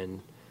room, and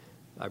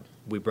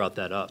we brought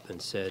that up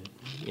and said,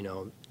 you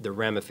know, the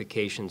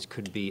ramifications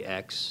could be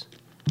X,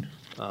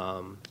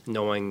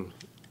 knowing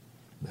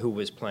who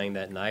was playing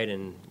that night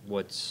and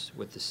what's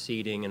with the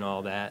seating and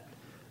all that.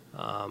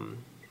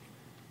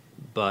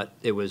 But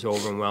it was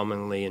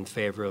overwhelmingly in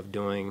favor of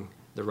doing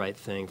the right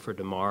thing for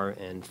DeMar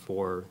and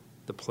for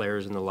the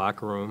players in the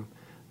locker room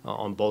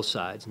on both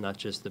sides, not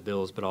just the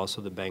Bills, but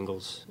also the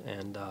Bengals,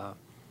 and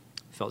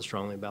felt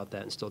strongly about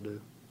that and still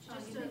do. Sean,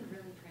 you've been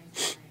really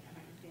transparent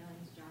about your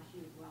feelings, Josh,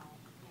 you as well.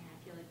 And I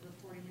feel like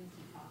before you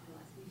talk to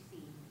us, we've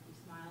seen you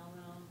smile a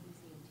little, we've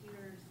seen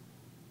tears.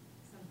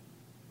 Some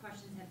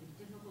questions have been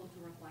difficult to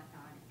reflect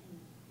on, and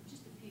we're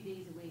just a few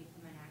days away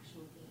from an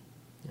actual game.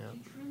 Yeah.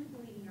 Do you truly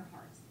believe in your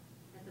hearts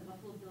that the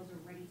Buffalo Bills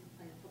are ready to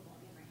play a football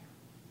game right now?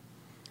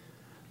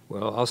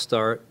 Well, I'll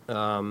start.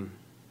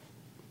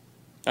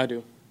 I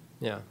do.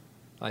 Yeah,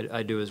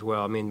 I do as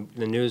well. I mean,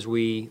 the news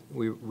we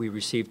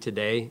received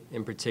today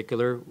in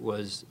particular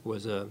was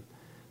a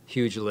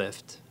huge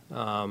lift.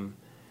 And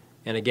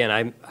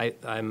again,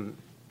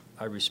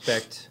 I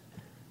respect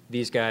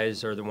these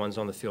guys are the ones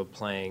on the field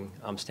playing.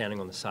 I'm standing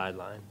on the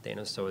sideline,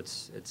 Dana. So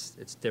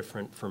it's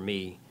different for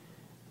me.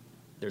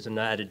 There's an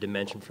added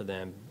dimension for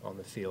them on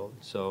the field.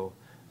 So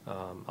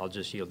I'll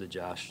just yield to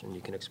Josh, and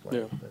you can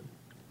explain. Yeah.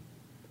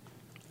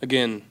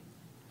 Again,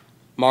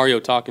 Mario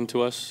talking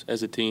to us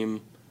as a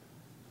team,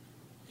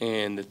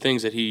 and the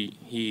things that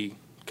he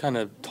kind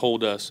of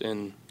told us,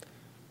 and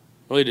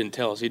really didn't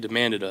tell us, he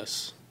demanded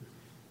us.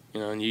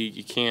 You know, and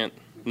you can't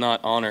not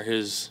honor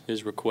his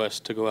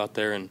request to go out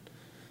there and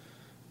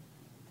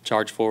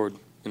charge forward,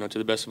 you know, to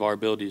the best of our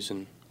abilities.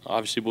 And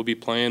obviously we'll be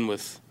playing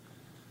with,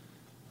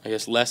 I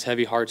guess, less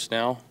heavy hearts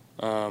now,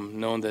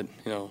 knowing that,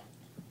 you know,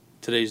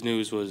 today's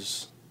news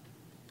was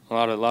a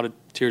lot of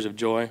tears of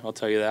joy, I'll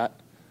tell you that.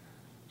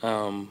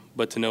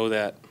 But to know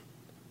that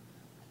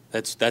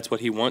that's what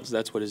he wants,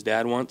 that's what his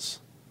dad wants,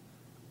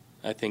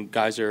 I think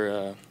guys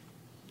are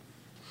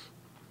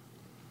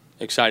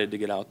excited to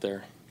get out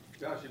there.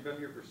 Josh, you've been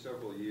here for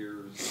several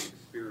years,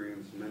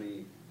 experienced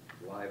many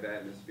live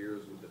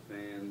atmospheres with the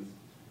fans.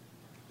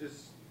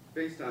 Just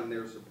based on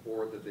their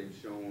support that they've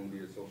shown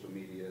via social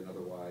media and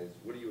otherwise,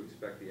 what do you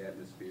expect the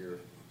atmosphere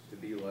to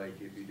be like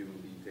if you do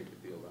indeed take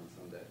the field on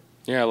Sunday?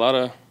 Yeah, a lot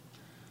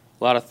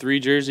of 3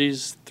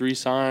 jerseys, 3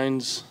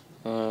 signs.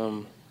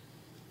 You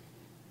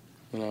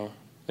know,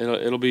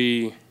 it'll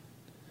be,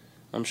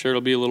 I'm sure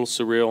it'll be a little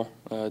surreal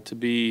to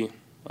be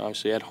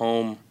obviously at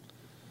home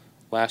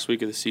last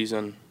week of the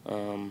season.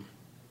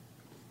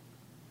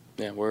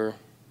 Yeah,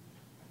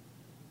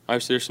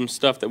 obviously there's some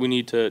stuff that we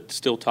need to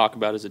still talk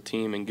about as a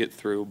team and get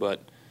through,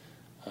 but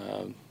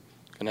gonna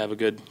have a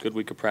good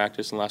week of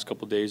practice. And the last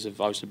couple of days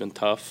have obviously been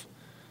tough,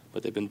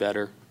 but they've been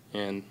better,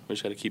 and we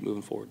just got to keep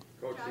moving forward.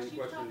 Coach, same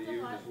question to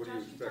you. Just what do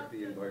you expect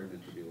the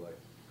environment to be like?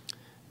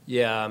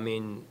 Yeah, I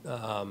mean,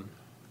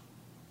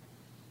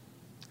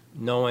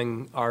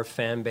 knowing our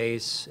fan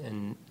base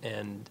and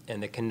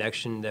the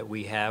connection that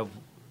we have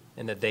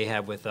and that they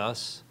have with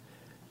us,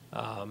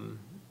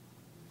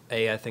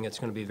 I think it's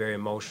going to be very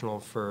emotional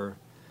for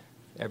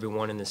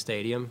everyone in the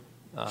stadium,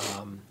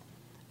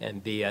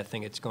 and B, I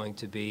think it's going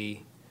to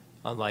be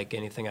unlike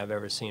anything I've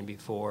ever seen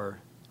before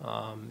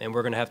And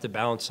we're going to have to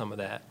balance some of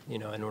that,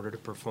 in order to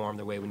perform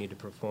the way we need to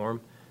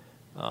perform.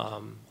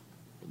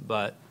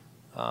 But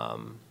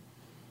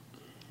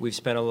we've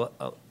spent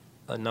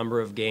a number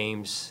of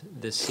games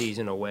this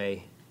season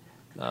away,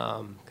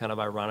 kind of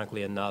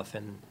ironically enough,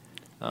 and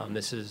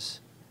this is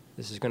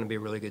going to be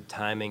really good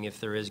timing, if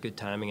there is good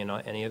timing in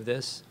any of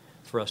this,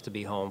 for us to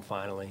be home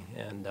finally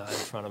and in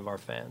front of our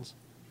fans.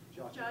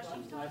 Josh,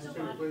 you've talked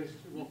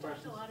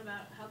a lot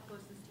about how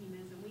close this team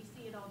is, and we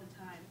see it all the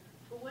time.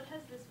 But what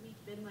has this week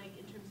been like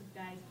in terms of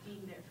guys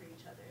being there for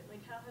each other? Like,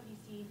 how have you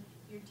seen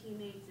your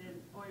teammates,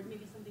 or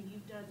maybe something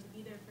you've done to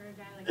be there for a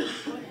guy? Like,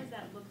 what has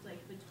that looked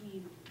like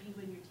between you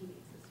and your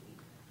teammates this week?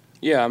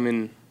 Yeah, I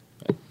mean,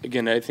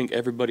 again, I think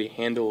everybody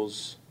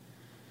handles,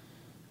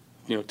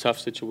 tough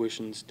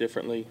situations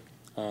differently.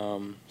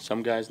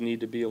 Some guys need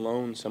to be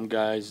alone. Some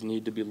guys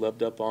need to be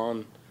loved up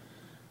on.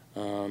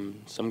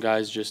 Some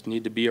guys just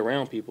need to be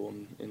around people,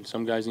 and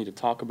some guys need to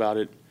talk about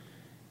it.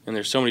 And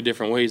there's so many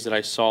different ways that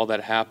I saw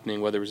that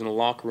happening, whether it was in the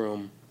locker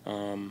room.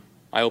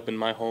 I opened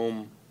my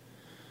home,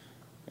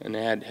 and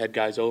they had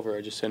guys over.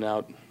 I just sent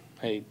out,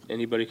 hey,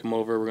 anybody come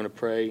over, we're going to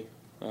pray.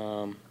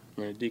 We're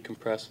going to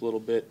decompress a little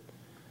bit.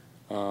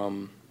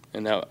 And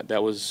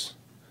that was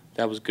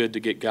good to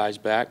get guys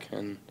back.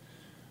 And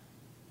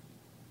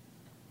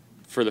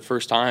for the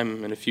first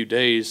time in a few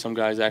days, some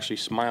guys actually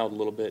smiled a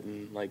little bit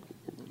and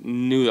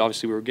knew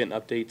obviously we were getting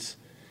updates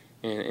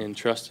and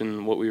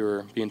trusting what we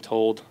were being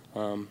told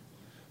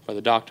by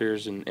the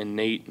doctors and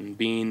Nate and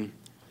Bean.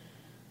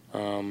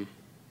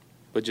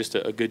 But just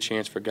a good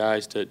chance for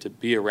guys to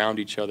be around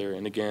each other,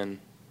 and again,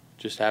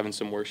 just having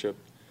some worship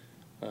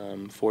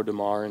for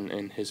DeMar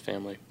and his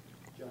family.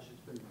 Josh,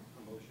 it's been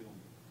emotional.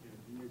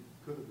 It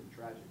could have been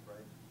tragic,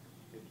 right?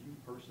 If you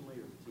personally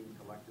or the team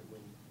collectively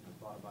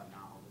thought about now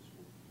how this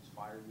will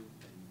inspire you,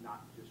 and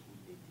not just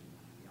week 18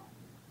 beyond.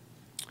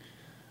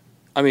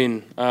 I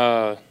mean,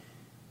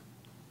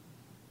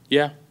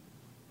 yeah,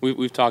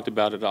 we've talked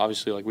about it.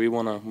 Obviously, we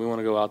want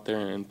to go out there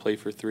and play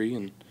for 3,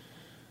 and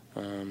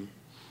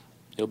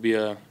it'll be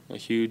a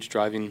huge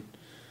driving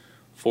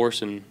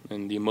force and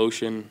the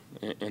emotion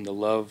and the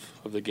love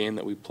of the game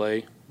that we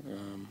play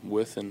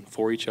with and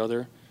for each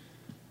other.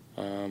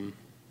 Hopefully,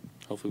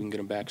 we can get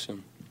them back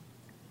soon.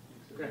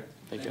 Okay.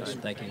 Thank you, guys.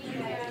 Thank you.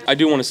 I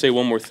do want to say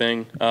one more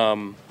thing,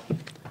 and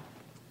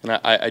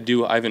I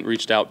haven't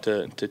reached out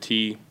to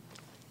T.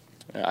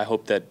 I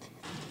hope that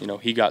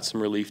he got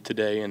some relief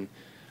today, and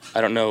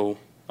I don't know.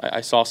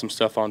 I saw some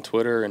stuff on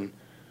Twitter, and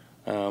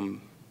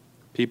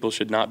people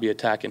should not be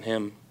attacking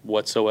him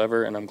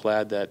whatsoever. And I'm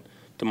glad that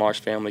DeMar's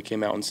family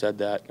came out and said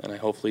that, and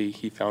hopefully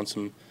he found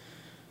some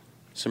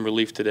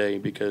relief today,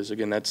 because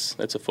again, that's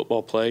a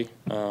football play,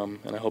 and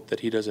I hope that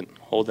he doesn't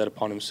hold that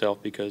upon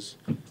himself, because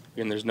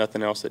again, there's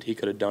nothing else that he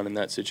could have done in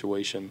that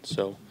situation.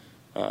 So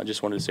I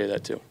just wanted to say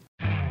that too.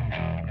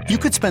 You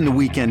could spend the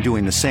weekend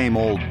doing the same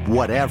old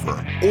whatever,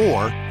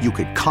 or you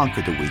could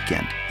conquer the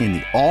weekend in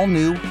the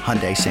all-new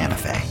Hyundai Santa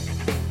Fe.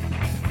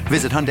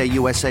 Visit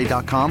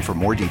HyundaiUSA.com for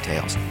more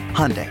details.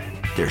 Hyundai,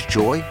 there's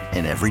joy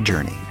in every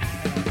journey.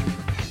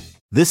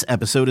 This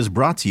episode is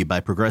brought to you by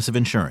Progressive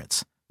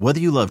Insurance. Whether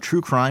you love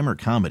true crime or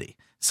comedy,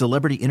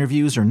 celebrity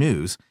interviews or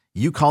news,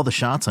 you call the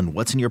shots on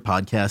what's in your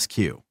podcast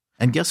queue.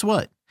 And guess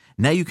what?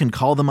 Now you can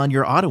call them on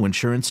your auto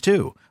insurance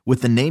too,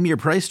 with the Name Your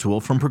Price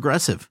tool from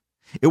Progressive.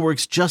 It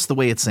works just the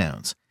way it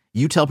sounds.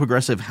 You tell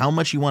Progressive how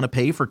much you want to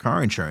pay for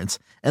car insurance,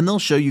 and they'll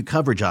show you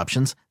coverage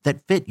options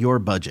that fit your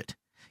budget.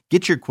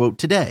 Get your quote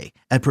today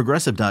at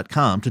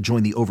Progressive.com to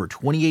join the over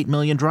 28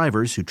 million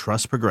drivers who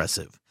trust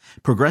Progressive.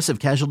 Progressive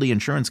Casualty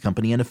Insurance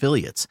Company and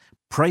Affiliates.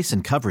 Price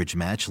and coverage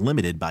match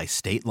limited by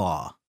state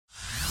law.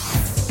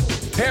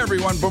 Hey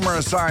everyone, Boomer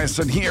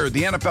Esiason here.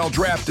 The NFL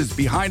Draft is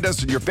behind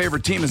us, and your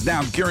favorite team is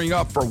now gearing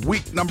up for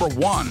week number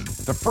 1.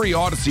 The free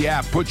Odyssey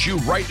app puts you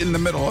right in the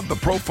middle of the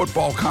pro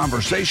football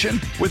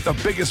conversation with the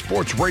biggest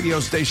sports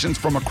radio stations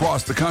from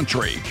across the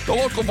country. The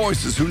local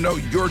voices who know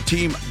your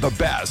team the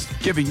best,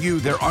 giving you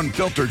their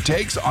unfiltered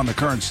takes on the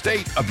current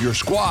state of your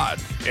squad.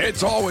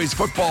 It's always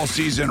football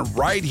season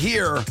right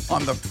here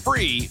on the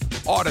free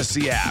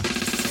Odyssey app.